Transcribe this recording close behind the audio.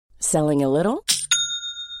Selling a little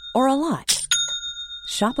or a lot?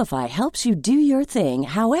 Shopify helps you do your thing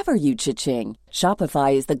however you cha-ching.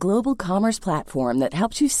 Shopify is the global commerce platform that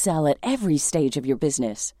helps you sell at every stage of your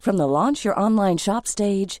business. From the launch your online shop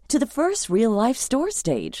stage to the first real-life store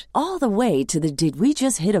stage, all the way to the did we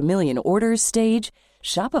just hit a million orders stage.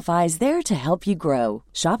 Shopify is there to help you grow.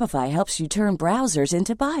 Shopify helps you turn browsers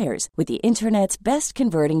into buyers with the internet's best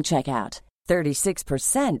converting checkout.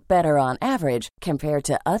 36% better on average compared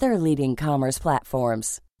to other leading commerce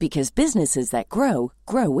platforms. Because businesses that grow,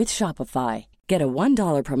 grow with Shopify. Get a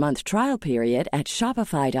 $1 per month trial period at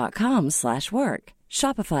shopify.com/work.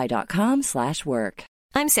 Shopify.com/work.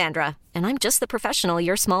 I'm Sandra, and I'm just the professional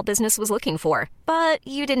your small business was looking for. But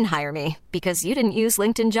you didn't hire me because you didn't use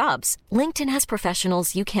LinkedIn Jobs. LinkedIn has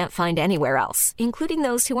professionals you can't find anywhere else, including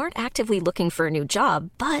those who aren't actively looking for a new job,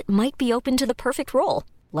 but might be open to the perfect role,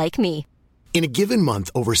 like me. In a given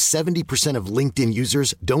month, over 70% of LinkedIn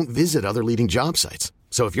users don't visit other leading job sites.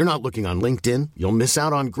 So if you're not looking on LinkedIn, you'll miss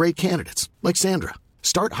out on great candidates like Sandra.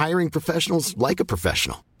 Start hiring professionals like a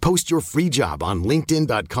professional. Post your free job on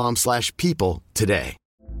linkedin.com/people today.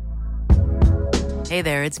 Hey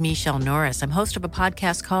there, it's Michelle Norris. I'm host of a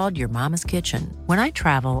podcast called Your Mama's Kitchen. When I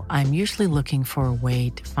travel, I'm usually looking for a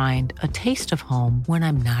way to find a taste of home when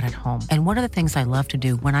I'm not at home. And one of the things I love to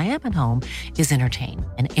do when I am at home is entertain.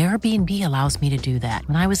 And Airbnb allows me to do that.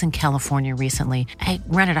 When I was in California recently, I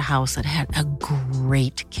rented a house that had a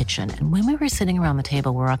great kitchen. And when we were sitting around the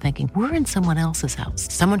table, we're all thinking, we're in someone else's house.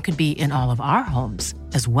 Someone could be in all of our homes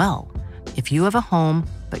as well. If you have a home,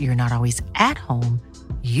 but you're not always at home,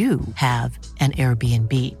 you have an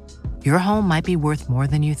Airbnb. Your home might be worth more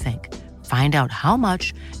than you think. Find out how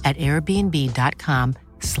much at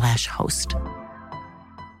airbnb.com/host.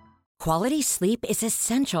 Quality sleep is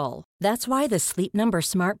essential. That's why the Sleep Number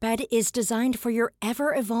Smart Bed is designed for your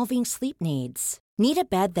ever-evolving sleep needs. Need a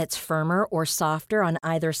bed that's firmer or softer on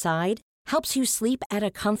either side? Helps you sleep at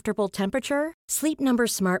a comfortable temperature? Sleep Number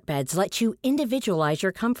Smart Beds let you individualize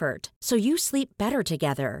your comfort, so you sleep better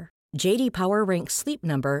together. J.D. Power ranks Sleep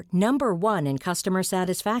Number number 1 in customer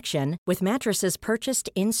satisfaction with mattresses purchased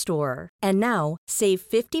in-store. And now, save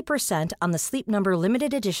 50% on the Sleep Number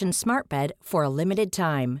Limited Edition Smart Bed for a limited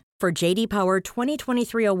time. For J.D. Power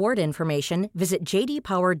 2023 award information, visit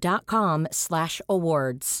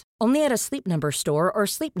jdpower.com/awards. Only at a Sleep Number store or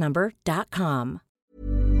sleepnumber.com.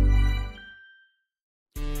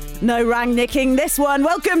 No rang-nicking this one.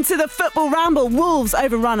 Welcome to the Football Ramble. Wolves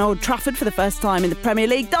overrun Old Trafford for the first time in the Premier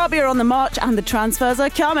League. Derby are on the march and the transfers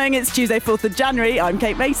are coming. It's Tuesday, 4th of January. I'm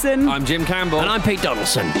Kate Mason. I'm Jim Campbell. And I'm Pete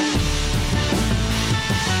Donaldson.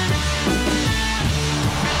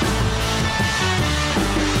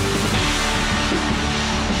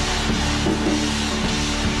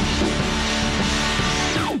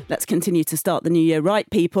 Let's continue to start the new year right,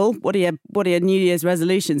 people. What are your New Year's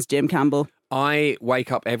resolutions, Jim Campbell? I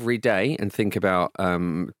wake up every day and think about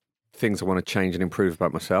things I want to change and improve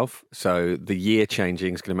about myself. So the year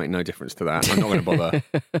changing is going to make no difference to that. I'm not going to bother.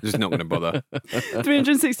 Just not going to bother.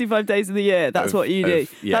 365 days of the year. That's what you do.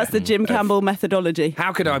 That's the Jim Campbell methodology.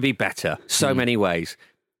 How could I be better? So many ways.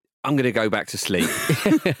 I'm going to go back to sleep.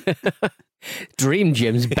 Dream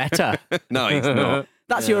Jim's better. No, he's not.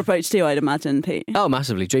 That's your approach too, I'd imagine, Pete. Oh,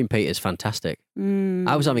 massively. Dream Pete is fantastic.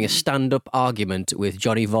 I was having a stand-up argument with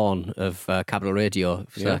Johnny Vaughan of Capital Radio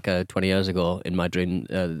circa 20 years ago in my dream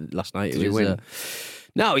last night. Did he win?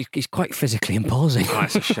 No, he's quite physically imposing. Oh,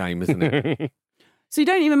 it's a shame, isn't it? So you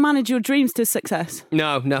don't even manage your dreams to success?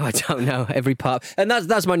 No, I don't know. Every part. And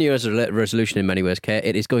that's my New Year's resolution in many ways, Kate.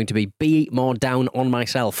 It is going to be more down on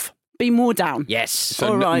myself. Be more down. Yes.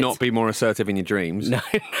 So not be more assertive in your dreams. No,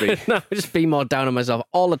 just be more down on myself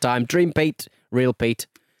all the time. Dream Pete, real Pete.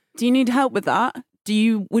 Do you need help with that?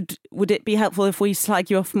 Would it be helpful if we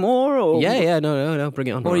slag you off more? Or Yeah, no, bring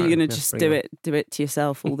it on. Or are you going to just do it to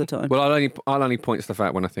yourself all the time? Well, I'll only point stuff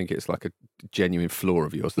out when I think it's like a genuine flaw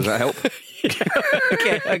of yours. Does that help?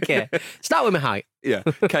 Okay. Start with my height. Yeah.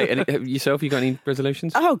 Okay. And yourself, you got any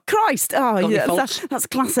resolutions? Oh, Christ. Oh, yeah, faults? that's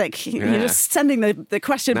classic. You're just sending the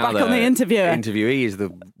question Now back on the interviewer. Interviewee is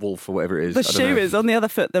the wolf or whatever it is. The shoe is on the other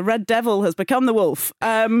foot. The red devil has become the wolf.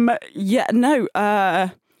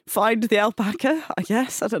 Find the alpaca, I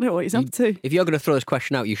guess. I don't know what he's up to. If you're going to throw this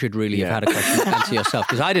question out, you should really have had a question to answer yourself,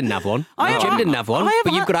 because I didn't have one. Jim didn't have one,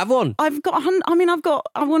 but you could have one. I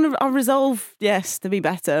resolve, yes, to be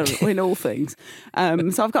better in all things.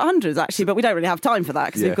 So I've got hundreds, actually, but we don't really have time for that,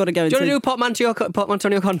 because we've got to go into... Do you want to do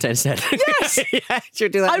portmanteau content instead? Yes! Should we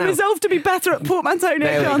do that now? I resolve to be better at portmanteau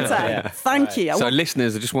content. Yeah. Thank you. So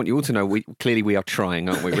listeners, I just want you all to know, we are trying,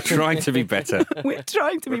 aren't we? We're trying to be better. We're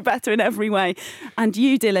trying to be better in every way. And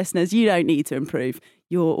you, dear listeners, you don't need to improve.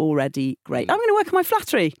 You're already great. I'm going to work on my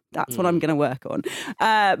flattery. That's what I'm going to work on.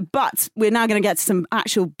 But we're now going to get to some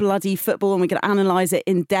actual bloody football, and we're going to analyse it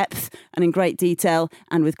in depth and in great detail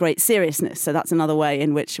and with great seriousness. So that's another way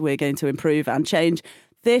in which we're going to improve and change.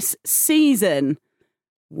 This season,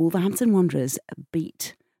 Wolverhampton Wanderers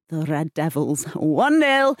beat the Red Devils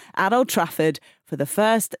 1-0 at Old Trafford for the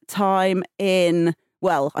first time in...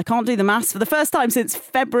 Well, I can't do the maths. For the first time since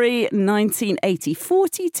February 1980,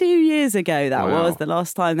 42 years ago that was the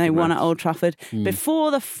last time they won at Old Trafford, before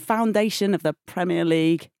the foundation of the Premier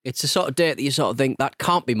League. It's the sort of date that you sort of think, that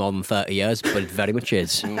can't be more than 30 years, but it very much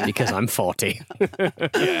is, because I'm 40. Oh,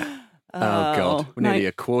 God. We're nearly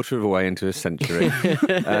a quarter of a way into a century.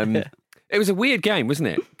 It was a weird game, wasn't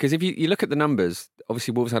it? Because if you look at the numbers,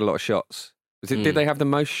 obviously Wolves had a lot of shots. Did they have the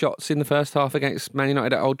most shots in the first half against Man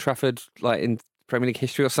United at Old Trafford, like in Premier League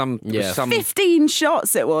history or some... 15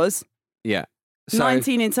 shots it was. Yeah. So,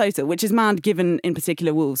 19 in total, which is mad given in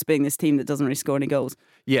particular Wolves being this team that doesn't really score any goals.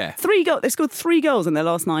 Yeah. 3 goals. They scored 3 goals in their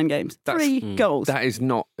last 9 games. 3 goals. That is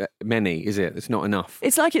not many, is it? It's not enough.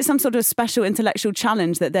 It's like it's some sort of special intellectual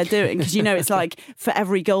challenge that they're doing, because it's like for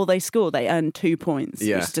every goal they score, they earn 2 points, which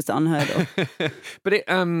is just unheard of. But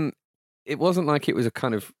it wasn't like it was a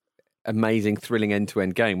kind of amazing, thrilling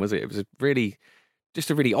end-to-end game, was it? It was just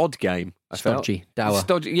a really odd game. Stodgy, dour.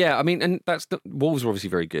 Stodgy, yeah. I mean, and Wolves were obviously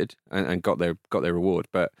very good and got their reward,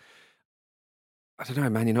 but I don't know,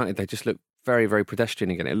 Man United, they just looked very, very pedestrian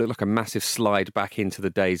again. It looked like a massive slide back into the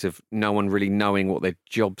days of no one really knowing what their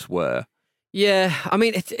jobs were. Yeah, I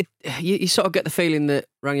mean, you sort of get the feeling that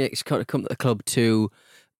Rangnick's kind of come to the club to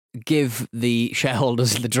give the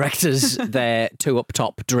shareholders, the directors, their 2 up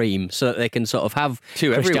top dream, so that they can sort of have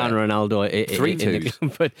 2 Cristiano Ronaldo Three in the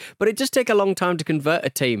club. But it just take a long time to convert a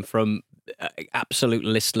team from absolute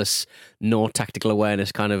listless, no tactical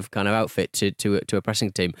awareness kind of outfit to a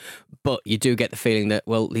pressing team. But you do get the feeling that,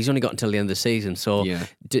 well, he's only got until the end of the season, so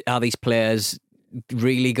are these players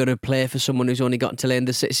really going to play for someone who's only got until the end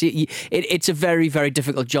of the season? It's a very, very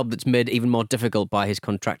difficult job that's made even more difficult by his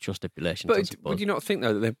contractual stipulations. But would you not think,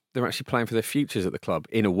 though, that they're actually playing for their futures at the club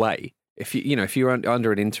in a way? If you're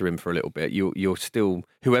under an interim for a little bit, you're still,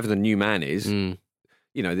 whoever the new man is,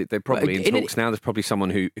 they're probably in talks now. There's probably someone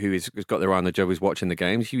who has got their eye on the job, who's watching the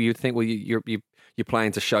games. You'd think, well, you're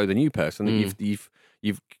playing to show the new person that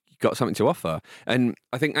you've got something to offer. And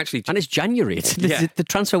I think actually... And it's January. The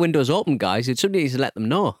transfer window's open, guys. Somebody needs to let them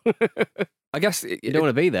know. I guess... You don't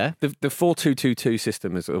want to be there. The 4-2-2-2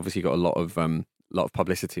 system has obviously got a lot of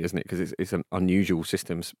publicity, isn't it? Because it's an unusual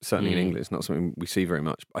system, certainly in England. It's not something we see very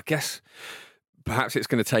much. I guess perhaps it's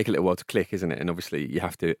going to take a little while to click, isn't it? And obviously you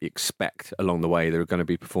have to expect along the way there are going to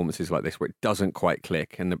be performances like this where it doesn't quite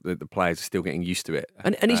click and the players are still getting used to it.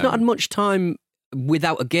 And he's not had much time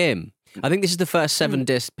without a game. I think this is the first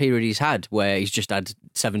 7-day period he's had where he's just had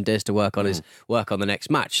 7 days to work on his work on the next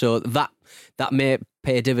match. So that may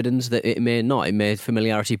pay dividends, that it may not. It may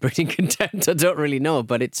familiarity breeding contempt. I don't really know,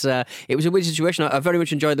 but it was a weird situation. I very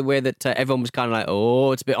much enjoyed the way that everyone was kind of like,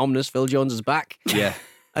 oh, it's a bit ominous. Phil Jones is back. Yeah.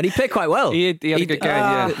 And he played quite well. He had a good game,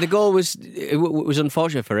 yeah. The goal was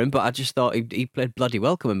unfortunate for him, but I just thought he played bloody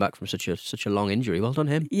well coming back from such a long injury. Well done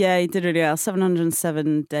him. Yeah, he did really well.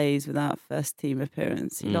 707 days without first team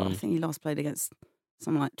appearance. I think he last played against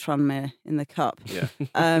someone like Tranmere in the Cup. Yeah.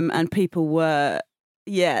 And people were...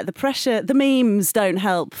 Yeah, the pressure, the memes don't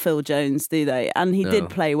help Phil Jones, do they? And he did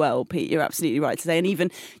play well, Pete. You're absolutely right to say. And even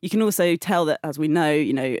you can also tell that, as we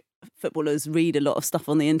know, footballers read a lot of stuff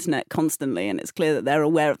on the internet constantly, and it's clear that they're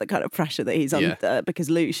aware of the kind of pressure that he's under, because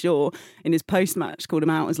Luke Shaw in his post-match called him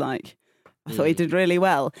out as like, I thought he did really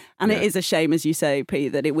well. And it is a shame, as you say,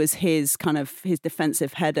 Pete, that it was his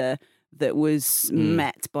defensive header that was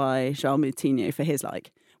met by João Moutinho for his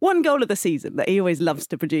one goal of the season that he always loves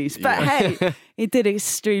to produce. But hey, he did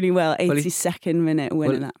extremely well. 82nd minute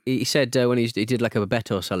winning that. He said when he did like a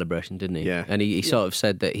Beto celebration, didn't he? Yeah. And he sort of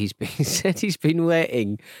said that he's been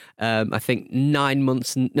waiting, I think 9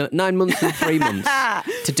 months and 3 months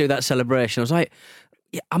to do that celebration. I was like,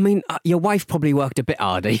 yeah, I mean, your wife probably worked a bit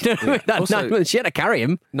harder. Also, 9 months, she had to carry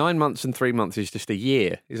him. 9 months and 3 months is just a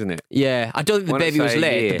year, isn't it? Yeah, I don't think the baby was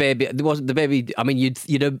late. There wasn't the baby. I mean,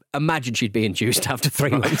 you'd imagine she'd be induced after 3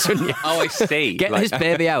 months, wouldn't you? Oh, I see. Get this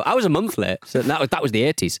baby out. I was a month late, so that was the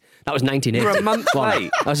 80s. That was 1980. You were a month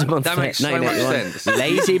late. That was a month late. That makes so much sense.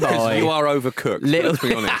 Lazy boy. You are overcooked. Let's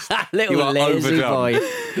be honest. Little you are lazy overdone.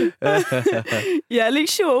 boy. Yeah, Luke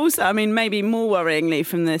Shaw also, I mean, maybe more worryingly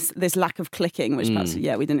from this lack of clicking, which perhaps,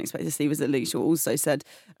 we didn't expect to see, was that Luke Shaw also said,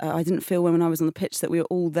 I didn't feel when I was on the pitch that we were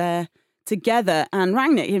all there together. And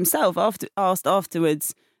Rangnick himself asked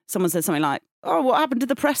afterwards, someone said something like, oh, what happened to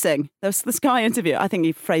the pressing? There was the Sky interview. I think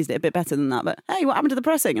he phrased it a bit better than that. But, hey, what happened to the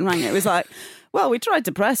pressing? And Rangnick was like, well, we tried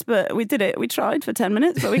to press, but we did it. We tried for 10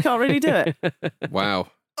 minutes, but we can't really do it. Wow.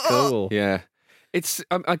 Cool. Yeah. It's.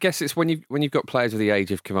 I guess it's when you've got players of the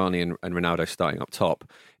age of Cavani and Ronaldo starting up top.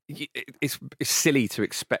 It's silly to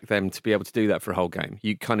expect them to be able to do that for a whole game.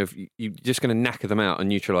 You're just going to knacker them out and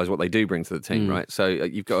neutralise what they do bring to the team, right? So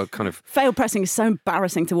you've got to kind of... Failed pressing is so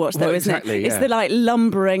embarrassing to watch, though, isn't it? Yeah. It's the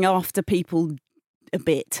lumbering after people a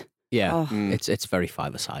bit. Yeah, it's very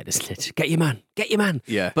five-a-side, isn't it? Get your man.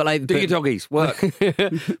 Yeah, but do your doggies, work.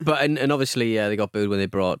 But and obviously they got booed when they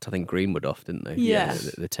brought, I think, Greenwood off, didn't they? Yeah,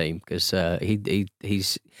 the team, because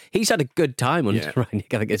he's had a good time under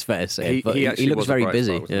Rangnick, I think it's fair to say. He looks very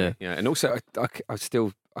busy. Yeah, and also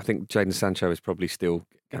I think Jadon Sancho is probably still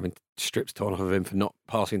having strips torn off of him for not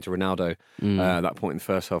passing to Ronaldo at that point in the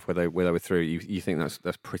first half where they were through. You think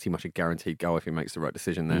that's pretty much a guaranteed goal if he makes the right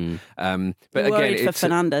decision there. But worried again, for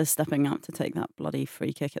Fernandes stepping up to take that bloody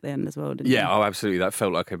free kick at the end as well, didn't you? Yeah, oh, absolutely. That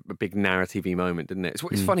felt like a big narrative-y moment, didn't it?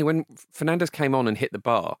 It's funny, when Fernandes came on and hit the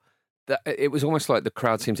bar, it was almost like the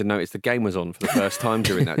crowd seemed to notice the game was on for the first time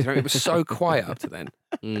during that. It was so quiet up to then.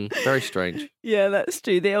 Very strange. Yeah, that's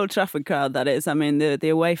true. The Old Trafford crowd, that is. I mean, the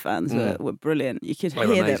away fans were brilliant. You could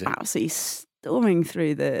hear them absolutely storming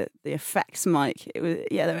through the effects mic. They were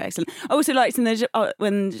excellent. I also liked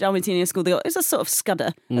when Argentina scored the goal, it was a sort of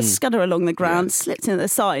scudder, along the ground, slipped in at the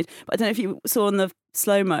side. But I don't know if you saw in the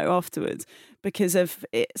slow-mo afterwards, because of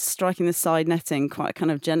it striking the side netting quite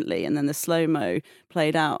kind of gently, and then the slow-mo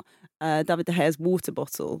played out. David De Gea's water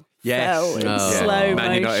bottle fell in slow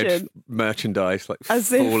Man United motion. Merchandise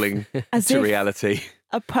falling to reality.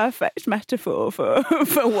 A perfect metaphor for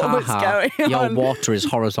what was going on. Your water is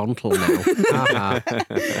horizontal now.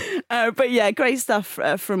 But yeah, great stuff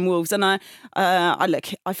from Wolves. And I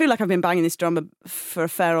feel like I've been banging this drum for a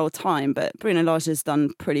fair old time, but Bruno Lage has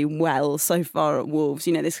done pretty well so far at Wolves.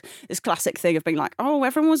 You know, this classic thing of being like, oh,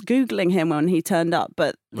 everyone was Googling him when he turned up,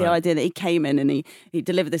 but the idea that he came in and he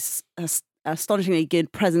delivered this astonishingly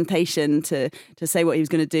good presentation to say what he was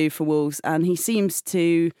going to do for Wolves, and he seems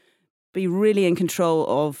to be really in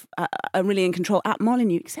control at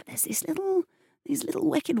Molineux, except there's these little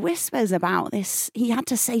wicked whispers about this. He had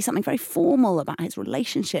to say something very formal about his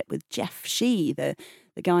relationship with Jeff Shee, the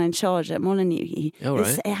guy in charge at Molineux.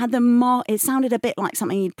 It sounded a bit like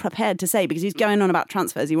something he'd prepared to say, because he's going on about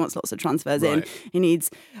transfers. He wants lots of transfers in. He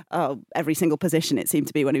needs every single position, it seemed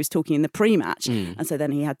to be, when he was talking in the pre-match. And so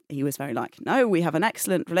then he was very like, no, we have an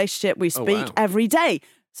excellent relationship. We speak every day.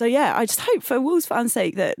 So yeah, I just hope for Wolves fans'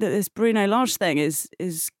 sake that this Bruno Lage thing is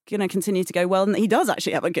going to continue to go well, and that he does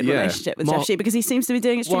actually have a good relationship with Jeff Shee, because he seems to be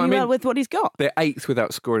doing extremely well with what he's got. They're 8th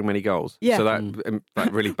without scoring many goals. Yeah. So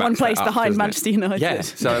that really backs one place that up, behind Manchester United. Yeah.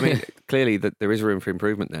 So I mean, clearly that there is room for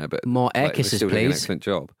improvement there, but more air kisses, still doing an please. excellent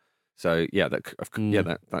job. So yeah,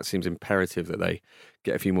 that seems imperative that they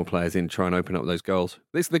get a few more players in, try and open up those goals.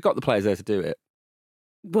 They've got the players there to do it.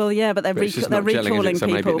 Well, yeah, but they're recalling so people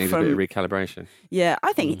maybe it needs from a bit of recalibration. Yeah,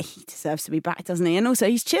 I think he deserves to be back, doesn't he? And also,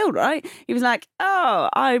 he's chilled, right? He was like, "Oh,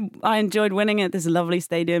 I enjoyed winning at this lovely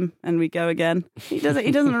stadium, and we go again." He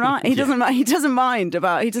doesn't mind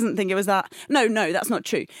about. He doesn't think it was that. No, that's not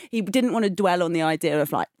true. He didn't want to dwell on the idea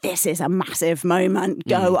of like, this is a massive moment.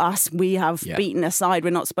 Go us. We have beaten a side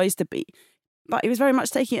we're not supposed to beat. But he was very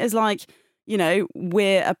much taking it as like, you know,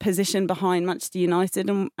 we're a position behind Manchester United,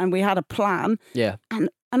 and we had a plan. Yeah.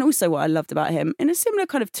 And also what I loved about him, in a similar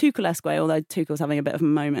kind of Tuchel-esque way, although Tuchel's having a bit of a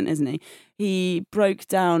moment, isn't he? He broke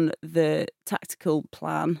down the tactical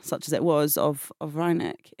plan, such as it was, of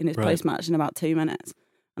Rangnick in his post-match in about 2 minutes.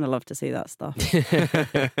 And I love to see that stuff.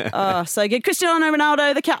 So good. Cristiano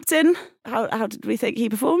Ronaldo, the captain. How did we think he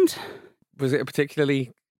performed? Was it a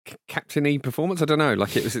particularly captain-y performance? I don't know.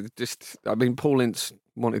 Like, it was just, I mean, Paul Ince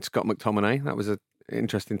wanted Scott McTominay. That was an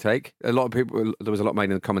interesting take. A lot of people, there was a lot made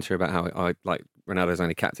in the commentary about how I like Ronaldo's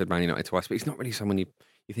only captained Man United twice, but he's not really someone you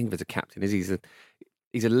think of as a captain, is he?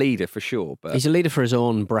 He's a leader for sure. But he's a leader for his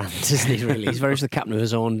own brand, isn't he, really? He's very much the captain of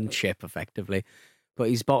his own ship, effectively. But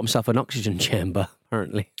he's bought himself an oxygen chamber,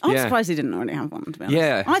 apparently. I'm surprised he didn't already have one, to be honest.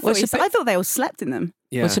 Yeah. I thought they all slept in them.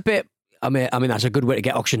 Yeah. Well, it's a bit... I mean, that's a good way to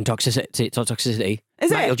get oxygen toxicity.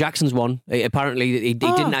 Is Michael it? Jackson's one. Apparently, he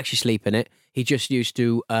didn't actually sleep in it. He just used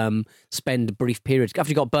to spend brief periods after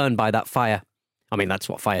he got burned by that fire. I mean, that's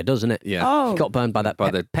what fire does, isn't it? Yeah. Oh. He got burned by that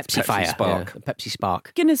the Pepsi fire. Spark. Yeah, Pepsi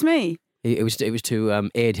Spark. Goodness me. It was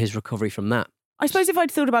to aid his recovery from that. I suppose if I'd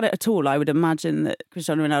thought about it at all, I would imagine that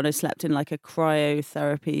Cristiano Ronaldo slept in like a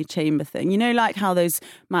cryotherapy chamber thing. You know, like how those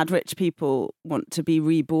mad rich people want to be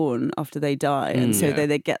reborn after they die, and so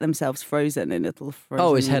they get themselves frozen in little frozen...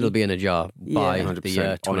 Oh, his head will be in a jar by 100%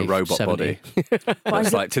 the on a robot 2070. body.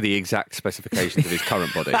 That's like to the exact specifications of his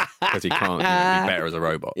current body, because he can't be better as a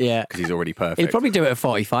robot. Yeah. Because he's already perfect. He'd probably do it at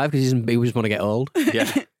 45 because he just want to get old.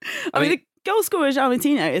 Yeah. I mean, the goal scorer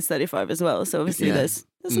Argentino is 35 as well, so obviously there's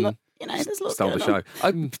a lot... You know, there's lots stole the going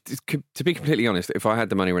on. show. To be completely honest, if I had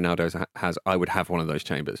the money Ronaldo has, I would have one of those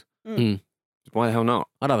chambers. Why the hell not?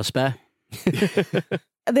 I'd have a spare.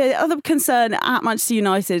 The other concern at Manchester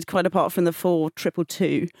United, quite apart from the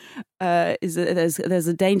 4-2-2, is that there's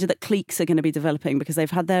a danger that cliques are going to be developing because they've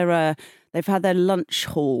had their lunch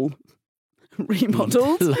hall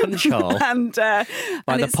remodeled. Lunch hall? and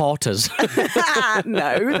by the porters.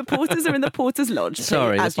 No, the porters are in the porters' lodge.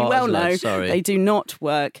 Sorry, as you well know, they do not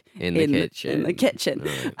work in the kitchen.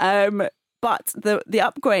 Right. But the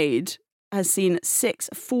upgrade has seen 6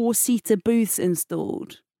 4-seater booths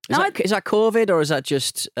installed. Is that COVID or is that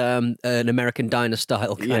just an American diner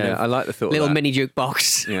style kind of I like the thought little of that. mini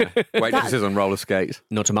jukebox? Yeah. Waitresses on roller skates.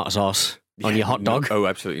 No tomato sauce on your hot dog? No,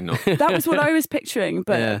 absolutely not. That was what I was picturing,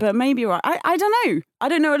 but maybe you're right. I don't know. I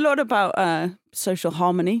don't know a lot about social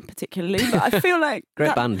harmony particularly, but I feel like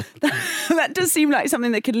Great band. That does seem like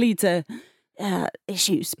something that could lead to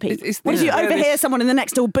issues, Pete. What if you overhear someone in the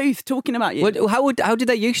next door booth talking about you? How did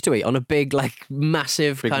they used to eat? On a big,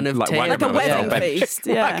 massive kind of table? Like a wedding feast.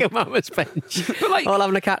 Yeah. Like a mama's bench. But all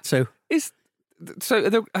having a katsu.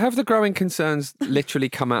 Have the growing concerns literally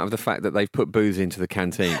come out of the fact that they've put booze into the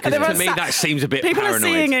canteen? Because to me, that seems a bit people paranoid.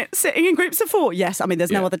 People are seeing it sitting in groups of 4. Yes, I mean,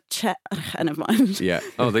 there's no other chair. Never mind. Yeah.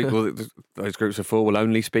 Oh, those groups of 4 will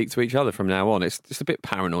only speak to each other from now on. It's just a bit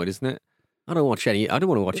paranoid, isn't it? I don't want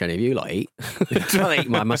to watch any of you eat. I eat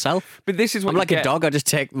myself. But this is what I'm like a dog. I just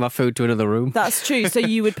take my food to another room. That's true. So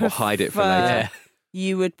you would prefer, or hide it for later.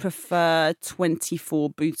 You would prefer 24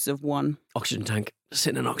 booths of 1. Oxygen tank.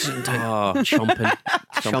 Sit in an oxygen tank.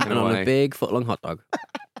 Chomping on a big foot-long hot dog.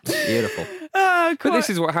 Beautiful. Oh, but this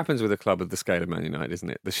is what happens with a club of the scale of Man United, isn't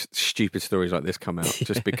it? The stupid stories like this come out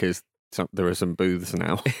just because there are some booths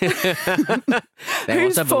now.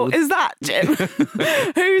 Whose fault is that, Jim?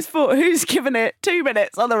 Whose fault? Who's given it 2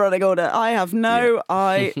 minutes on the running order? I have no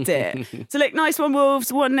idea. So look, nice one,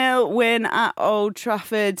 Wolves. 1-0 win at Old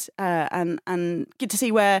Trafford, and good to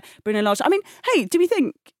see where Bruno Lage. I mean, hey, do we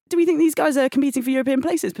think these guys are competing for European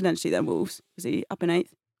places potentially? Then Wolves, is he up in 8th?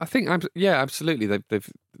 I think, absolutely.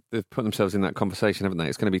 They've put themselves in that conversation, haven't they?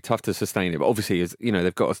 It's going to be tough to sustain it, but obviously,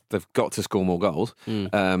 they've got to score more goals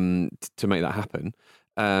to make that happen.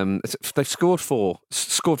 They've scored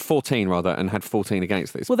 14 rather, and had 14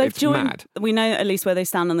 against this. Well, they've it's joined. Mad. We know at least where they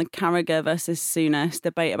stand on the Carragher versus Souness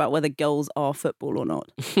debate about whether goals are football or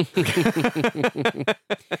not.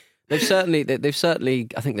 They've certainly.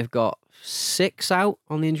 I think they've got 6 out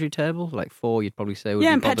on the injury table. Like 4, you'd probably say.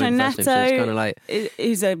 And Pedro Neto, so it's kind of like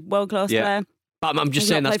he's a world-class player. But I'm just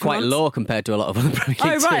saying that's quite low compared to a lot of other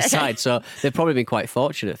Premier League sides. So they've probably been quite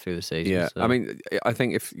fortunate through the season. Yeah, so. I mean, I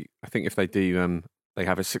think if they do, they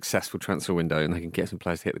have a successful transfer window and they can get some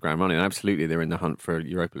players to hit the ground running. And absolutely, they're in the hunt for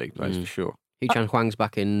Europa League players for sure. Hee-Chan Huang's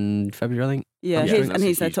back in February, I think. Yeah,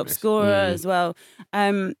 he's their top scorer as well.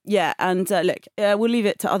 Look, we'll leave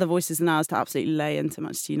it to other voices than ours to absolutely lay into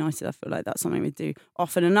Manchester United. I feel like that's something we do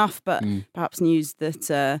often enough, but perhaps news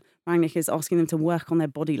that Rangnick is asking them to work on their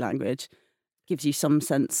body language gives you some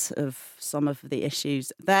sense of some of the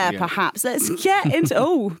issues there, perhaps. Let's get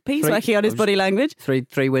into... Pete's working on his body language.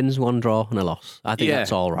 3 wins, 1 draw and a loss. I think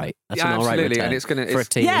that's all right. That's an all right return and it's gonna, for a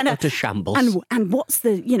team to shambles. And what's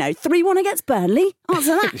the, 3-1 against Burnley?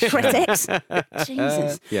 Answer that, critics.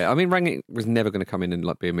 Jesus. Yeah, I mean, Rangnick was never going to come in and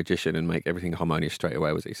be a magician and make everything harmonious straight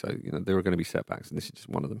away, was he? So, there were going to be setbacks, and this is just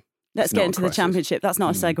one of them. Let's get into the Championship. That's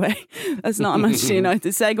not a segue. That's not a Manchester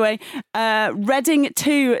United segue. Reading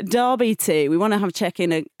 2, Derby 2. We want to have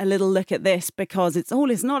a little look at this because it's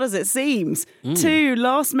not as it seems. 2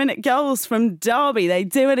 last-minute goals from Derby. They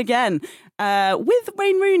do it again. With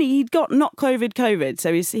Wayne Rooney, he'd got not COVID,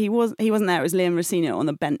 so he wasn't there. It was Liam Rossino on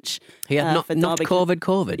the bench. He had not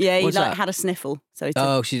COVID. Yeah, he had a sniffle. So he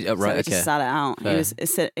just sat it out.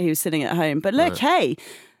 He was sitting at home. But look, hey.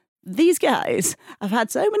 These guys have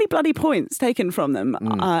had so many bloody points taken from them.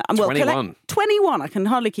 21. 21, I can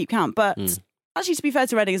hardly keep count. But actually, to be fair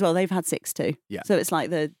to Reading as well, they've had 6 too. Yeah. So it's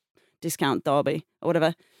like the discount derby or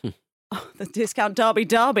whatever. The discount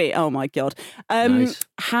derby. Oh, my God. Nice.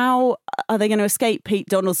 How are they going to escape Pete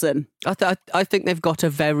Donaldson? I think they've got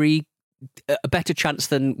a better chance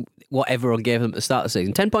than what everyone gave them at the start of the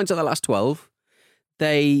season. 10 points out of the last 12.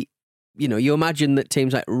 They you imagine that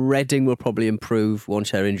teams like Reading will probably improve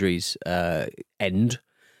once their injuries end.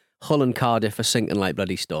 Hull and Cardiff are sinking like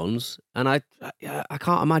bloody stones. And I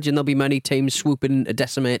can't imagine there'll be many teams swooping to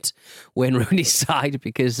decimate Wayne Rooney's side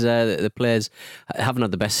because the players haven't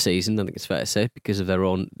had the best season, I think it's fair to say, because of their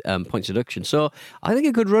own points deduction. So I think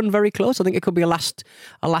it could run very close. I think it could be a last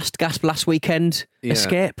gasp, last weekend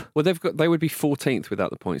escape. Well, they would be 14th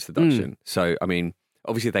without the points deduction. So, I mean,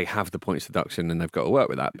 obviously they have the points deduction and they've got to work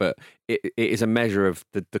with that, but it is a measure of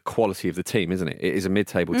the quality of the team, isn't it? It is a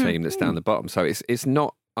mid-table team that's down the bottom. So it's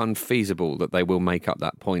not unfeasible that they will make up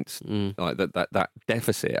that points like that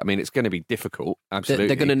deficit. I mean, it's going to be difficult. Absolutely,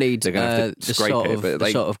 they're going to need the sort of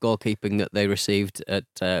goalkeeping that they received at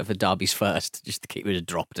for Derby's first, just to keep it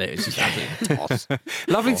dropped. It was just a toss.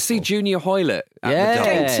 Lovely to see Junior Hoylett.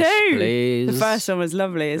 Yes, too. Please. The first one was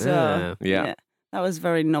lovely as well. Yeah. That was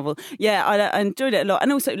very novel. Yeah, I enjoyed it a lot.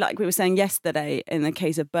 And also, like we were saying yesterday, in the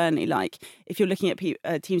case of Burnley, like if you're looking at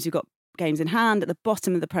teams who've got games in hand at the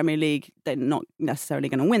bottom of the Premier League, they're not necessarily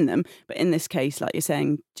going to win them. But in this case, like you're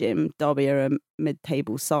saying, Jim, Derby are a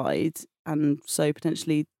mid-table side, and so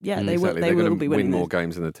potentially, they will be winning more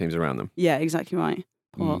games than the teams around them. Yeah, exactly right.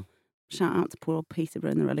 Shout out to poor old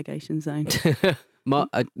Peterborough in the relegation zone. Mark,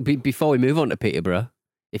 before we move on to Peterborough,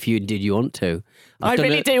 if you want to. I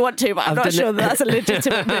really do want to, but I'm not sure that's a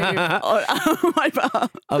legitimate move on my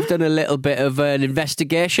part. I've done a little bit of an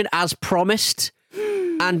investigation, as promised.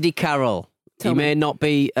 Andy Carroll. He may not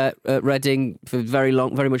be at Reading for very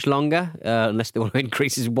much longer, unless they want to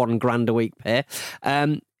increase his $1,000 a week pay.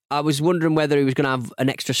 I was wondering whether he was going to have an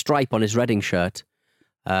extra stripe on his Reading shirt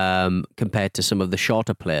compared to some of the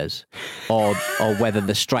shorter players, or whether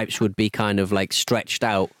the stripes would be kind of like stretched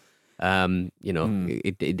out.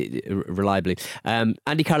 Reliably.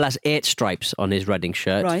 Andy Carroll has 8 stripes on his Reading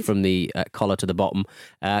shirt, from the collar to the bottom.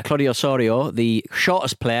 Claudio Osorio, the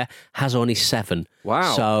shortest player, has only 7.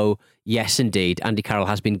 Wow. So, yes, indeed, Andy Carroll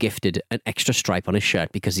has been gifted an extra stripe on his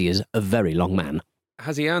shirt because he is a very long man.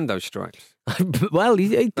 Has he earned those stripes? Well, he's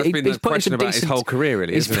been the question about his whole career,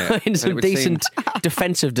 really, isn't it? He's putting some decent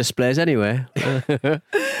defensive displays anyway.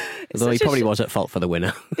 Although he probably was at fault for the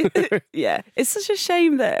winner. Yeah, it's such a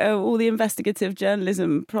shame that all the investigative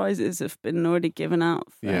journalism prizes have been already given out.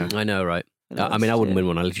 Yeah, I know, right? I mean, I wouldn't win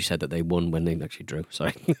one. I literally said that they won when they actually drew.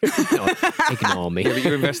 Sorry. Ignore me. Yeah, but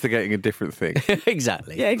you're investigating a different thing.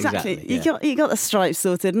 Exactly. Yeah, exactly. You got the stripes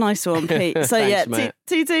sorted. Nice one, Pete. So, Thanks,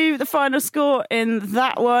 2-2, the final score in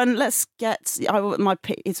that one. Let's get my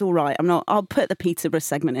pick. It's all right. I'll put the Peterborough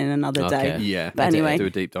segment in another day. Yeah. But anyway, do a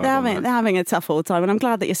deep dive they're having a tough old time, and I'm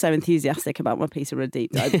glad that you're so enthusiastic about my Peterborough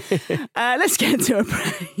deep dive. Let's get to a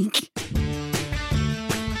break.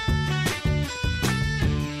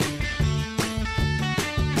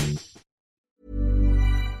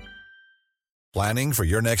 Planning for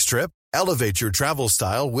your next trip? Elevate your travel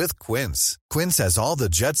style with Quince. Quince has all the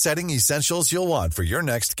jet-setting essentials you'll want for your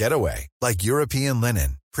next getaway, like European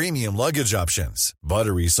linen, premium luggage options,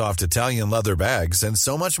 buttery soft Italian leather bags, and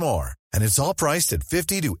so much more. And it's all priced at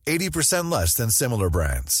 50 to 80% less than similar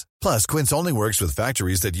brands. Plus, Quince only works with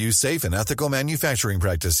factories that use safe and ethical manufacturing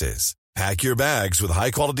practices. Pack your bags with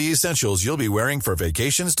high-quality essentials you'll be wearing for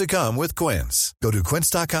vacations to come with Quince. Go to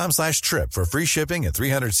quince.com/trip for free shipping and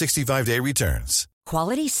 365-day returns.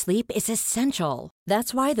 Quality sleep is essential.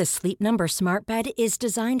 That's why the Sleep Number Smart Bed is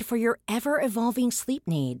designed for your ever-evolving sleep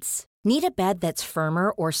needs. Need a bed that's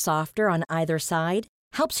firmer or softer on either side?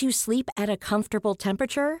 Helps you sleep at a comfortable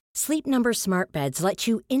temperature? Sleep Number Smart Beds let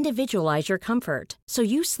you individualize your comfort, so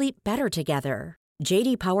you sleep better together.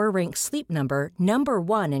 J.D. Power ranks Sleep Number number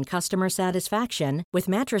 1 in customer satisfaction with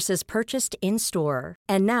mattresses purchased in-store.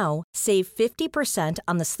 And now, save 50%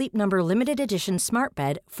 on the Sleep Number Limited Edition Smart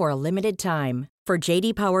Bed for a limited time. For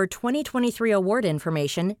J.D. Power 2023 award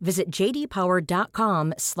information, visit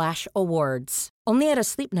jdpower.com/awards. Only at a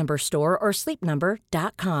Sleep Number store or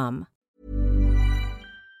sleepnumber.com.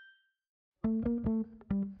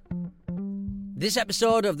 This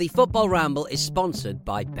episode of the Football Ramble is sponsored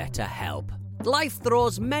by BetterHelp. Life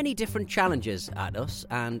throws many different challenges at us,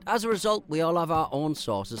 and as a result, we all have our own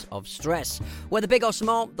sources of stress. Whether big or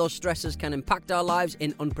small, those stresses can impact our lives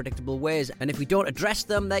in unpredictable ways, and if we don't address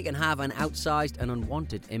them, they can have an outsized and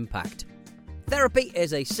unwanted impact. Therapy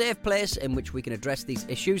is a safe place in which we can address these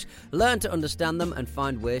issues, learn to understand them, and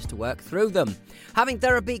find ways to work through them. Having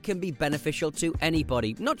therapy can be beneficial to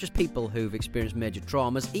anybody, not just people who've experienced major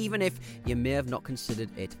traumas, even if you may have not considered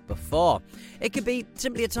it before. It could be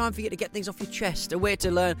simply a time for you to get things off your chest, a way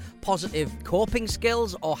to learn positive coping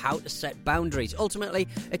skills or how to set boundaries. Ultimately,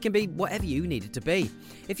 it can be whatever you need it to be.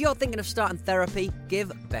 If you're thinking of starting therapy,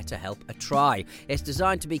 give BetterHelp a try. It's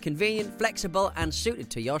designed to be convenient, flexible, and suited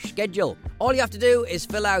to your schedule. All you have to do is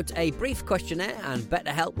fill out a brief questionnaire and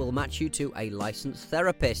BetterHelp will match you to a licensed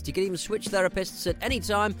therapist. You can even switch therapists at any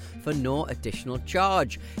time for no additional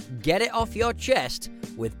charge. Get it off your chest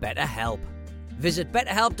with BetterHelp. Visit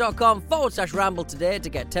betterhelp.com/ramble today to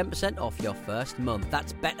get 10% off your first month.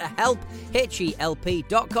 That's BetterHelp,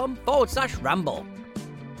 HELP.com/ramble.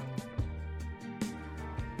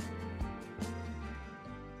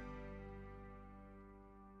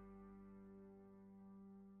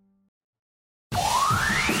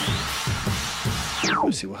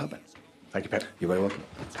 We'll see what happens. Thank you, Pep. You're very welcome.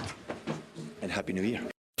 And Happy New Year.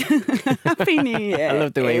 Happy New Year. I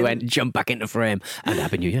love the way you went, jump back into frame, and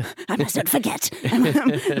Happy New Year. I must not forget.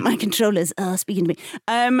 My controllers are speaking to me.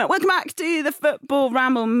 Welcome back to the Football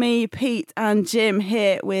Ramble. Me, Pete and Jim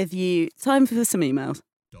here with you. Time for some emails.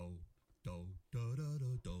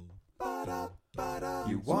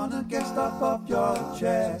 You wanna get stuff off your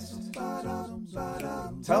chest.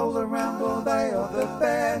 Tell the Ramble they are the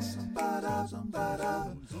best.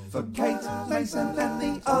 For Kate, Mason and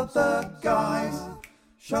the other guys,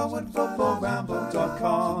 show at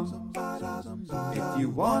footballramble.com. If you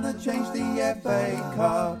wanna change the FA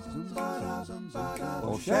Cup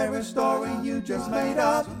or share a story you just made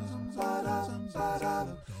up,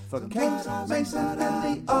 for Kate, Mason and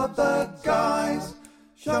the other guys,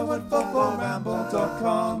 show at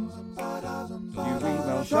footballramble.com. You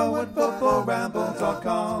email show at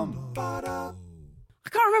footballramble.com. I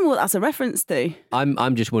can't remember what that's a reference to.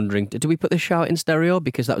 I'm just wondering, do we put the show out in stereo?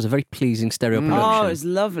 Because that was a very pleasing stereo production. Oh, it was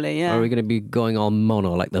lovely, yeah. Or are we going to be going all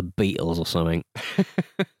mono like the Beatles or something?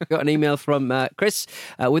 Got an email from Chris.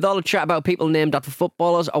 With all the chat about people named after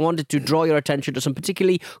footballers, I wanted to draw your attention to some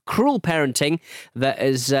particularly cruel parenting that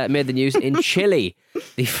has made the news in Chile.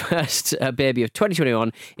 The first baby of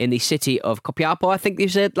 2021 in the city of Copiapó, I think you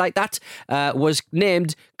said like that, was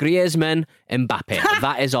named Griezmann Mbappe.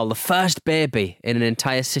 That is all. The first baby in an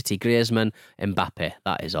entire city, Griezmann Mbappe.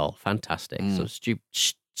 That is all. Fantastic. So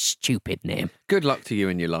stupid name. Good luck to you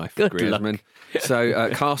in your life, Good Griezmann. luck. So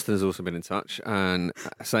Carsten has also been in touch and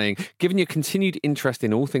saying, given your continued interest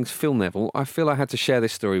in all things Phil Neville, I feel I had to share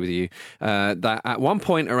this story with you. That at one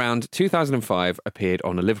point around 2005 appeared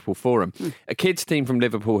on a Liverpool forum. A kids team from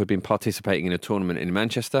Liverpool had been participating in a tournament in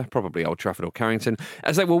Manchester, probably Old Trafford or Carrington.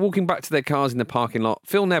 As they were walking back to their cars in the parking lot,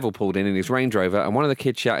 Phil Neville pulled in his Range Rover and one of the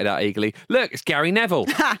kids shouted out eagerly, "Look, it's Gary Neville."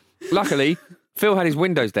 Luckily, Phil had his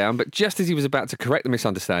windows down, but just as he was about to correct the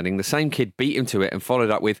misunderstanding, the same kid beat him to it and followed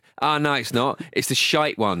up with, no, it's not. It's the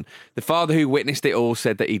shite one. The father who witnessed it all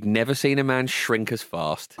said that he'd never seen a man shrink as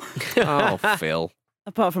fast. Oh, Phil.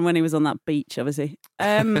 Apart from when he was on that beach, obviously.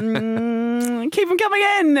 Keep them coming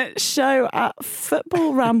in. Show at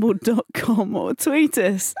footballramble.com or tweet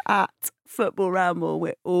us at footballramble.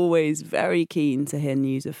 We're always very keen to hear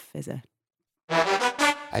news of Fizzer.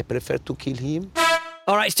 I prefer to kill him.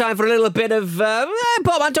 All right, it's time for a little bit of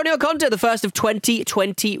Bob Antonio Conte, the first of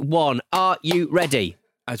 2021. Are you ready?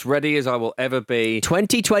 As ready as I will ever be.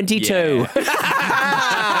 2022. Yeah.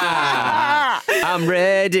 I'm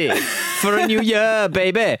ready for a new year,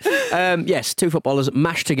 baby. Yes, two footballers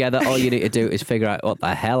mashed together. All you need to do is figure out what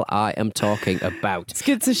the hell I am talking about. It's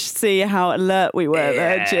good to see how alert we were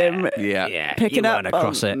there, Jim. Yeah. Picking you up weren't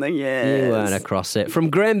across it. Yes. You weren't across it. From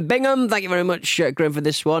Graham Bingham, thank you very much, Graham, for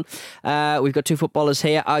this one. We've got two footballers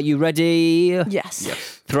here. Are you ready? Yes.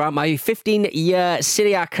 Throughout my 15-year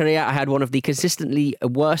Serie A career, I had one of the consistently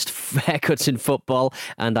worst haircuts in football,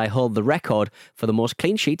 and I hold the record for the most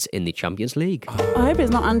clean sheets in the Champions League. I hope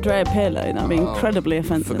it's not Andrea Pirlo. That would be incredibly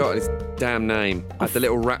offensive. Forgot his damn name. The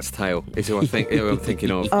little rat's tail is who I'm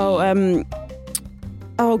thinking of. Oh,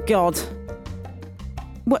 God.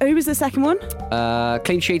 Who was the second one?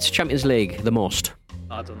 Clean sheets, Champions League, the most.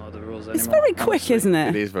 I don't know the rules anymore. It's very quick, isn't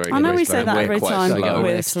it? It is very I know very we slow. say that We're every quite time, slow. but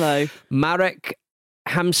we're slow. Marek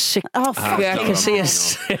Hamsik. Oh, fuck.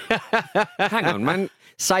 Casillas. Hang on, man.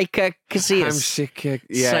 Saika Casillas.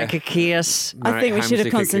 I think we should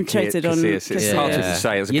have concentrated on Casillas. It's hard to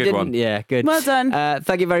say. It was a good one. Yeah, good. Well done.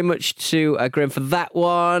 Thank you very much to Graham for that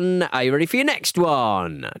one. Are you ready for your next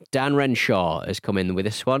one? Dan Renshaw has come in with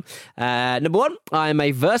this one. Number one, I am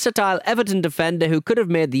a versatile Everton defender who could have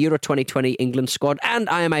made the Euro 2020 England squad, and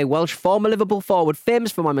I am a Welsh former Liverpool forward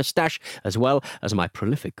famous for my moustache as well as my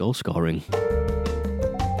prolific goal scoring.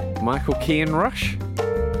 Michael Keane Rush?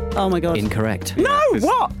 Oh my God. Incorrect. No,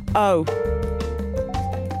 what? Oh.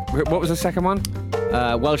 What was the second one?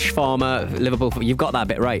 Welsh former Liverpool. You've got that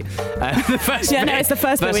bit right. The first no, it's the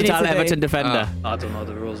first bit we need to do. Versatile Everton defender. I don't know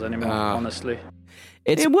the rules anymore, honestly.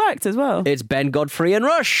 It worked as well. It's Ben Godfrey and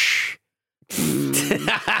Rush.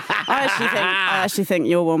 I actually think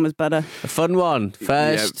your one was better. A fun one.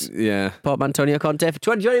 First, Pop Antonio Conte for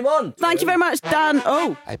 2021. Thank you very much, Dan.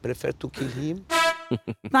 Oh, I prefer to kill him.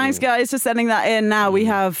 Thanks, guys, for sending that in. Now we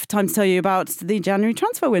have time to tell you about the January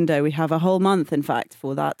transfer window. We have a whole month, in fact,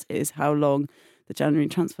 for that is how long the January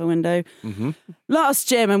transfer window lasts,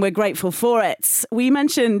 Jim, and we're grateful for it. We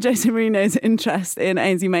mentioned Jose Mourinho's interest in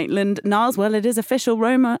Ainsley Maitland-Niles. Well, it is official.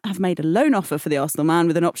 Roma have made a loan offer for the Arsenal man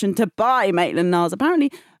with an option to buy Maitland-Niles. Apparently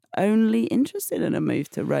only interested in a move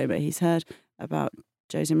to Roma. He's heard about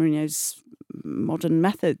Jose Mourinho's modern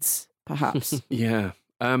methods, perhaps. Yeah.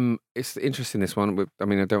 It's interesting, this one. I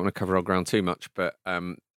mean, I don't want to cover our ground too much, but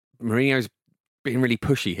Mourinho's been really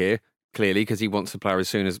pushy here, clearly, because he wants the player as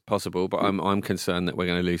soon as possible. But I'm concerned that we're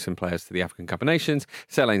going to lose some players to the African Cup of Nations,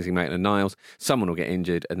 sell Ainsley Maitland-Niles, someone will get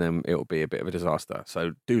injured, and then it'll be a bit of a disaster.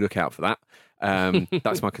 So do look out for that.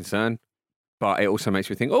 That's my concern. But it also makes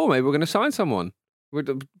me think, oh, maybe we're going to sign someone. I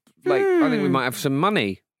think we might have some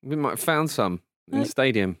money. We might have found some in the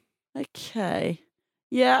stadium. Okay.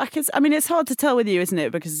 Yeah, I mean, it's hard to tell with you, isn't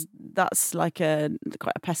it? Because that's like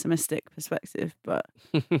quite a pessimistic perspective. But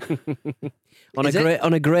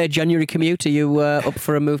on a grey January commute, are you up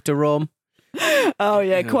for a move to Rome? Oh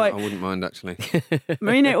yeah, quite. I wouldn't mind, actually.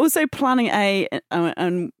 Mourinho also planning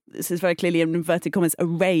and this is very clearly in inverted commas, a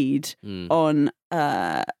raid on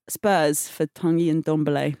Spurs for Tanguy and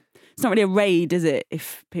Ndombele. It's not really a raid, is it?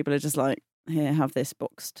 If people are just like, here, have this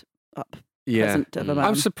boxed up. Yeah,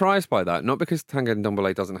 I'm surprised by that. Not because Tanguy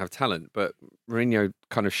Ndombele doesn't have talent, but Mourinho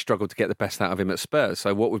kind of struggled to get the best out of him at Spurs.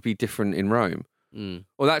 So what would be different in Rome?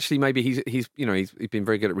 Well, actually, maybe he's been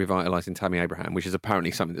very good at revitalising Tammy Abraham, which is apparently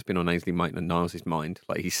something that's been on Ainsley Maitland-Niles' mind.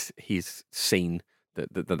 Like he's seen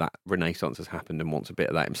that renaissance has happened and wants a bit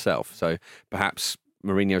of that himself. So perhaps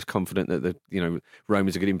Mourinho's confident that Rome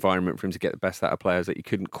is a good environment for him to get the best out of players that he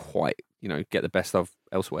couldn't quite get the best of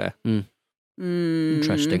elsewhere.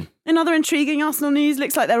 Interesting. In other intriguing Arsenal news,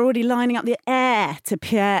 looks like they're already lining up the heir to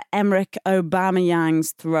Pierre-Emerick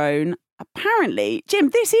Aubameyang's throne. Apparently, Jim,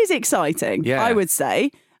 this is exciting, I would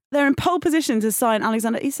say. They're in pole position to sign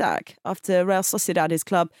Alexander Isak after Real Sociedad, his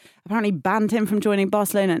club, apparently banned him from joining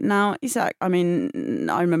Barcelona. Now, Isak, I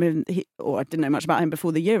mean, I remember him, I didn't know much about him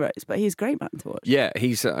before the Euros, but he's a great man to watch. Yeah,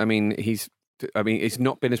 he's not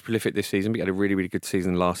been as prolific this season, but he had a really, really good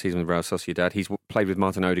season last season with Real Sociedad. He's played with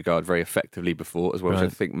Martin Odegaard very effectively before as well, which I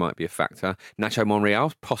think might be a factor. Nacho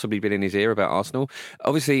Monreal's possibly been in his ear about Arsenal.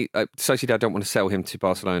 Obviously, Sociedad don't want to sell him to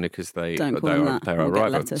Barcelona because they are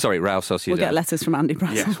rival. Sorry, Real Sociedad. We'll get letters from Andy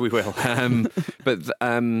Brassel. Yes, we will.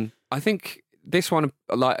 I think this one,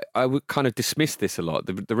 I would kind of dismiss this a lot.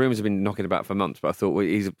 The rumours have been knocking about for months, but I thought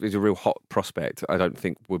he's a real hot prospect. I don't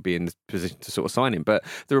think we'll be in the position to sort of sign him. But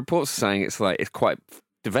the reports are saying it's quite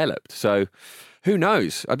developed. So who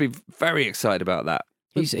knows? I'd be very excited about that.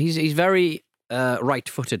 He's very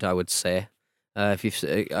right-footed, I would say. I've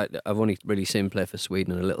only really seen him play for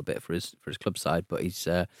Sweden and a little bit for his club side, but he's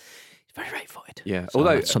very right-footed. Yeah, so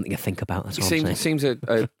although that's something to think about. That's seems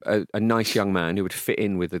a nice young man who would fit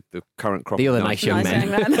in with the current crop. The other nice young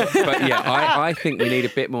man. But yeah, I think we need a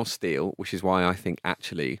bit more steel, which is why I think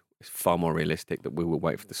actually it's far more realistic that we will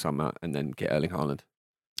wait for the summer and then get Erling Haaland.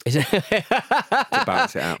 Is it? To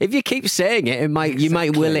balance it out. If you keep saying it, you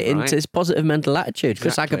might will it into his positive mental attitude,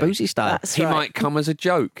 Chris Akabusi style. He might come as a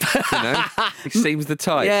joke. He seems the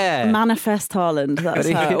type. Yeah, manifest Haaland. That's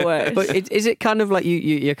how it works. But is it kind of like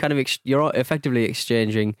you're effectively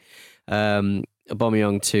exchanging Aubameyang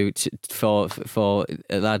for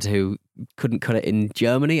a lad who couldn't cut it in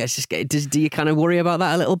Germany? Do you kind of worry about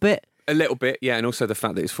that a little bit? A little bit, yeah, and also the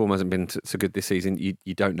fact that his form hasn't been so good this season.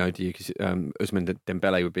 You don't know, do you? Because Ousmane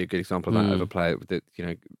Dembele would be a good example of that, of a player that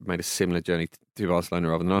made a similar journey to Barcelona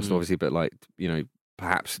rather than Arsenal, obviously, but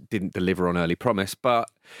perhaps didn't deliver on early promise. But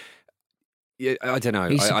Yeah, I don't know.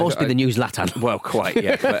 He's supposed to be the new Zlatan. Well, quite,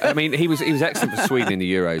 yeah. But, I mean, he was excellent for Sweden in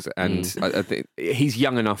the Euros, and I think he's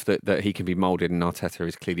young enough that he can be moulded, and Arteta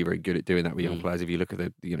is clearly very good at doing that with young players. If you look at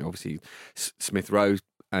obviously Smith Rowe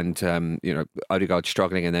and Odegaard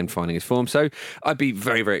struggling and then finding his form. So I'd be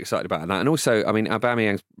very, very excited about that. And also, I mean,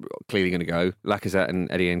 Aubameyang's clearly going to go. Lacazette and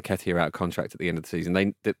Eddie Nketiah are out of contract at the end of the season.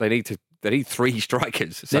 They need 3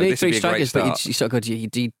 strikers. So they need this 3 would be a great strikers, but start. you sort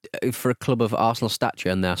of go, for a club of Arsenal stature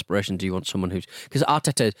and their aspiration, do you want someone who's... Because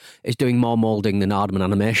Arteta is doing more moulding than Aardman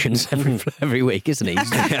animations every week, isn't he?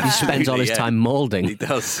 He spends all his time moulding. He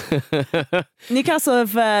does. Newcastle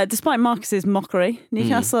have, despite Marcus's mockery,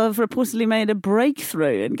 Newcastle have reportedly made a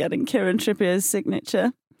breakthrough in getting Kieran Trippier's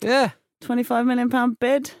signature. Yeah. £25 million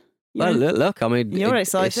bid. Well, look, I mean... You're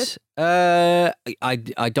excited.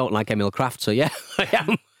 I don't like Emil Kraft, so yeah, I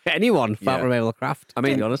am. Anyone apart from Emil Kraft, I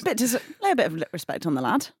mean, to be honest. Lay a bit of respect on the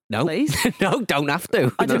lad. No. Please. No, don't have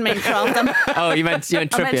to. I didn't mean Kraft. Oh, you meant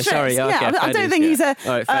Trippier, sorry. Yeah, Okay, I don't think he's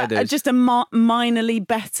just a minorly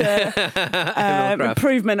better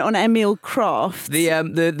improvement on Emil Kraft. The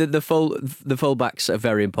fullbacks are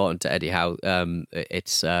very important to Eddie Howe. It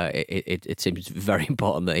seems very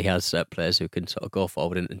important that he has players who can sort of go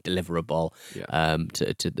forward and deliver a ball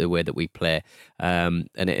to the way that we play. And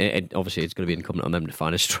obviously it's going to be incumbent on them to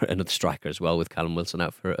find another striker as well, with Callum Wilson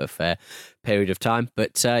out for a fair period of time.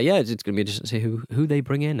 But it's going to be interesting to see who they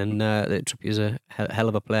bring in. And Trippier's a hell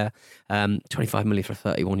of a player. 25 million for a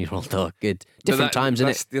 31-year-old dog. Good. Different times, isn't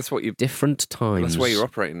it? That's what you. Different times. That's where you're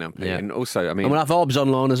operating now, Pete. Yeah. And also, I mean, and we'll have Orbs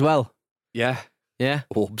on loan as well. Yeah. Yeah.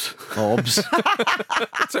 Orbs.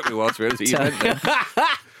 It took me a while to realise you meant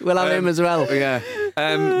that. We'll have him as well. Yeah.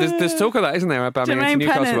 There's talk of that, isn't there? About Jermaine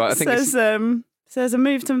Newcastle. I think says a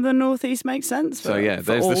move to the northeast makes sense. So yeah,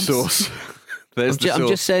 there's the source. I'm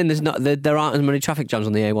just saying, there aren't as many traffic jams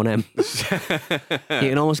on the A1M. You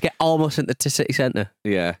can almost get into city centre.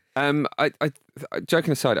 Yeah. I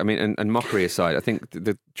joking aside, I mean, and mockery aside, I think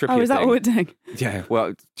the Trippier. Oh, is that thing, what we're doing? Yeah.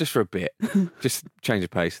 Well, just for a bit, just change of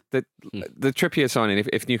pace. The Trippier signing,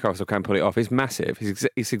 if Newcastle can pull it off, is massive.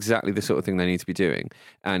 It's exactly the sort of thing they need to be doing,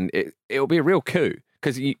 and it'll be a real coup.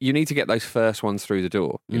 Because you need to get those first ones through the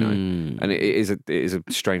door, you know, and it is a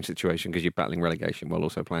strange situation because you're battling relegation while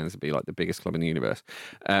also playing to be like the biggest club in the universe.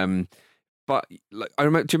 But like, do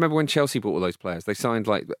you remember when Chelsea bought all those players? They signed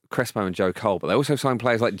like Crespo and Joe Cole, but they also signed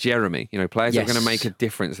players like Jeremy. You know, players that are going to make a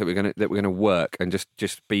difference, that we're going to work and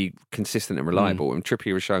just be consistent and reliable. And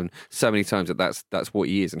Trippier has shown so mmany times that that's what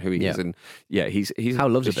he is and who he is. And yeah, he's How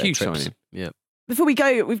loves a huge signing. Yeah. Before we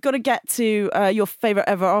go, we've got to get to your favourite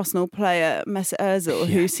ever Arsenal player, Mesut Ozil,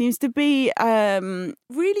 who seems to be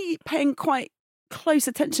really paying quite close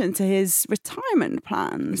attention to his retirement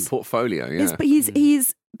plans. His portfolio, yeah.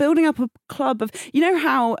 He's building up a club of... You know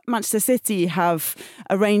how Manchester City have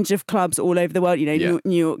a range of clubs all over the world? You know,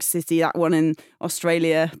 New York City, that one in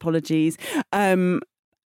Australia, apologies.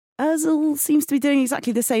 Ozil seems to be doing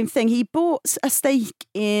exactly the same thing. He bought a stake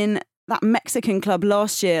in that Mexican club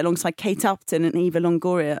last year alongside Kate Upton and Eva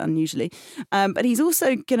Longoria, unusually. But he's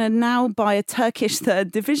also going to now buy a Turkish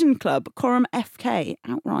third division club, Corum FK,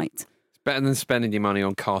 outright. It's better than spending your money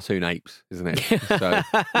on cartoon apes, isn't it? So.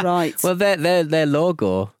 Right. Well, their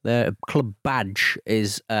logo, their club badge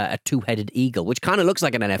is a two-headed eagle, which kind of looks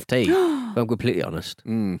like an NFT, if I'm completely honest.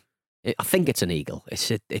 I think it's an eagle. It's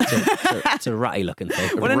a ratty looking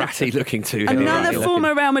thing. Ratty looking too. Another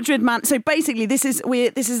former Real Madrid man. So basically, this is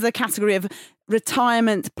the category of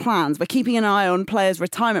retirement plans. We're keeping an eye on players'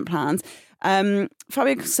 retirement plans.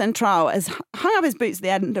 Fabio Central has hung up his boots at the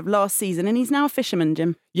end of last season, and he's now a fisherman,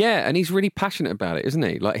 Jim. Yeah, and he's really passionate about it, isn't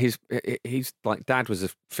he? Like he's like dad was a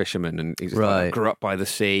fisherman, and he's like, grew up by the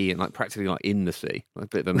sea and like practically like in the sea, like a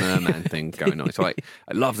bit of a merman thing going on. So like,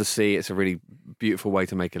 I love the sea. It's a really beautiful way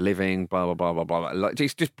to make a living. Blah blah blah blah blah. Like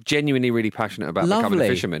he's just genuinely really passionate about becoming a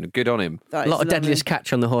fisherman. Good on him. A lot of Deadliest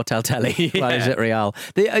Catch on the hotel telly while he's at Real.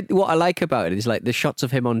 What I like about it is like the shots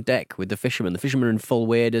of him on deck with the fishermen. The fishermen are in full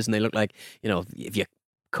waders, and they look like, you know, if you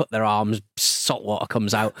cut their arms, salt water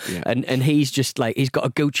comes out, and he's just like, he's got a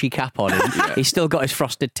Gucci cap on him. He's still got his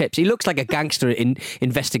frosted tips. He looks like a gangster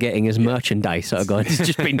investigating his merchandise. Sort of going, he's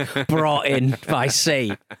just been brought in by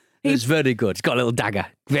sea. It's very good. He's got a little dagger.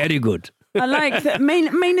 Very good. I like that.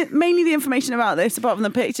 Mainly the information about this, apart from the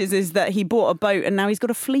pictures, is that he bought a boat and now he's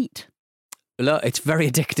got a fleet. Look, it's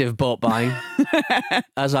very addictive, boat buying.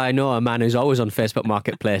 As I know, a man who's always on Facebook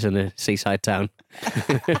Marketplace in a seaside town.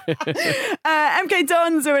 MK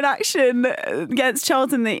Dons are in action against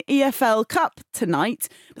Charlton in the EFL Cup tonight.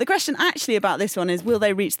 But the question actually about this one is, will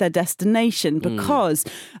they reach their destination? Because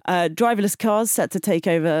driverless cars set to take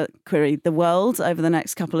over the world over the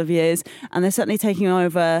next couple of years, and they're certainly taking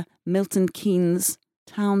over Milton Keynes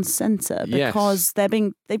town centre because they've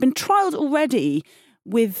been trialled already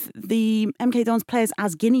with the MK Dons players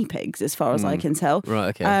as guinea pigs, as far as I can tell. Right,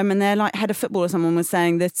 okay. And they're like head of football or someone was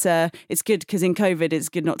saying that it's good because in COVID it's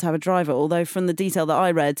good not to have a driver. Although from the detail that I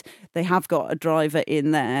read, they have got a driver in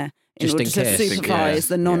there in order to supervise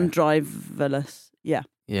the non-driverless. Yeah.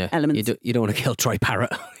 Elements. You don't want to kill Troy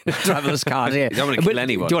Parrott in a driverless car, do you? You don't want to kill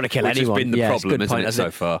anyone. You don't want to kill anyone. Which has been the problem, isn't it, so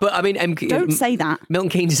far? But I mean, don't say that. Milton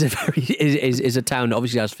Keynes is a town that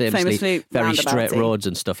obviously has famously very straight roads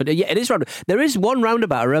and stuff. And it is round. There is one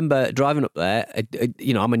roundabout. I remember driving up there.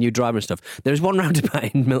 I'm a new driver and stuff. There is one roundabout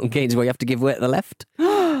in Milton Keynes where you have to give way to the left.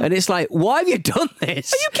 And it's like, why have you done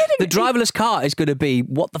this? Are you kidding me? The driverless car is going to be,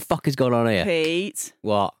 what the fuck is going on here? Pete.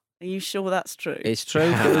 What? Are you sure that's true? It's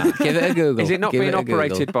true. Give it a Google. Is it not being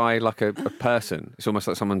operated by like a person? It's almost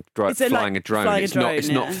like someone flying a drone. It's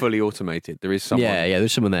not fully automated. There is someone. Yeah,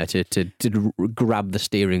 there's someone there to grab the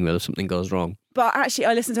steering wheel if something goes wrong. But actually,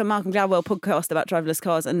 I listened to a Malcolm Gladwell podcast about driverless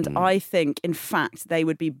cars, and I think, in fact, they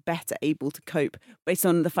would be better able to cope based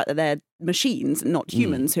on the fact that they're machines, not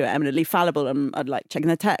humans, who are eminently fallible and are like checking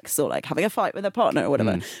their texts or like having a fight with their partner or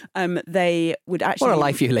whatever. They would actually. What a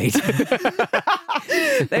life you lead.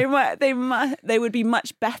 They would be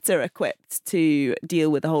much better equipped to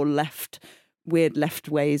deal with the whole weird left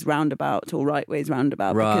ways roundabout or right ways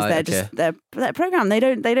roundabout, because they're programmed. They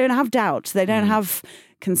don't have doubts. They don't have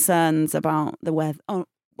concerns about the weather. Oh,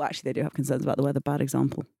 well, actually, they do have concerns about the weather. Bad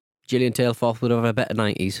example. Gillian Tailforth would have a better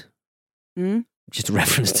 90s. Just a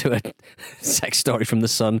reference to a sex story from The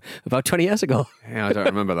Sun about 20 years ago. Yeah, I don't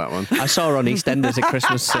remember that one. I saw her on EastEnders at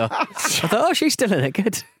Christmas, so I thought, oh, she's still in it.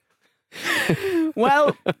 Good.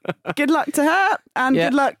 Well, good luck to her, and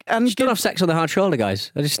good luck. And just don't have sex on the hard shoulder,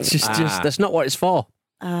 guys. Just that's not what it's for.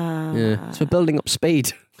 It's for building up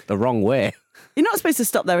speed the wrong way. You're not supposed to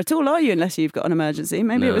stop there at all, are you? Unless you've got an emergency.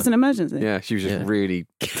 Maybe it was an emergency. Yeah, she was just really.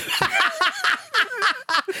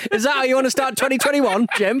 Is that how you want to start 2021,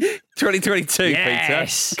 Jim? 2022,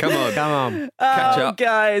 yes. Peter. Come on. Catch up.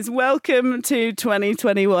 Guys, welcome to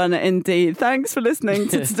 2021 indeed. Thanks for listening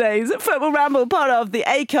to today's Football Ramble, part of the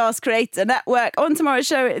Acast Creator Network. On tomorrow's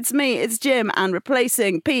show, it's me, it's Jim, and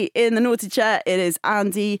replacing Pete in the naughty chair, it is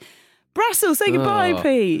Andy Brassel. Say goodbye,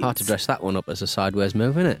 Pete. Hard to dress that one up as a sideways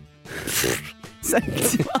move, isn't it? Say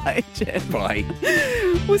goodbye, Jim. Bye.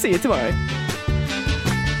 We'll see you tomorrow.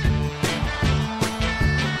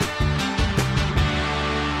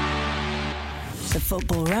 The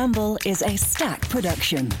Football Ramble is a Stack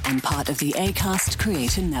production and part of the Acast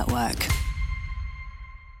Creator Network.